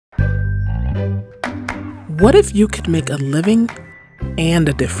What if you could make a living and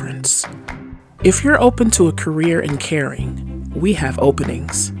a difference? If you're open to a career in caring, we have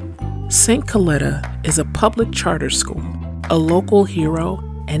openings. St. Coletta is a public charter school, a local hero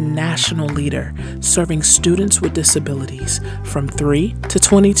and national leader serving students with disabilities from 3 to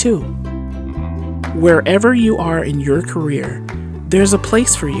 22. Wherever you are in your career, there's a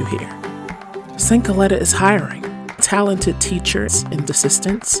place for you here. St. Coletta is hiring talented teachers and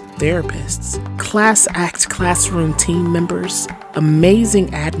assistants, therapists, class act classroom team members, amazing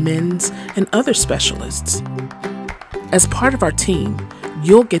admins, and other specialists. As part of our team,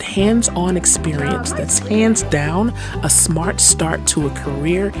 you'll get hands-on experience that's hands down a smart start to a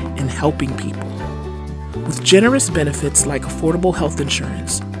career in helping people. With generous benefits like affordable health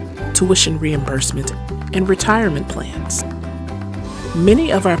insurance, tuition reimbursement, and retirement plans.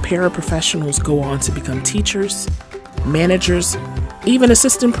 Many of our paraprofessionals go on to become teachers, managers, even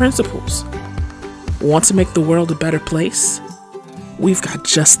assistant principals. Want to make the world a better place? We've got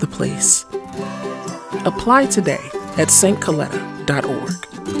just the place. Apply today at stcoletta.org.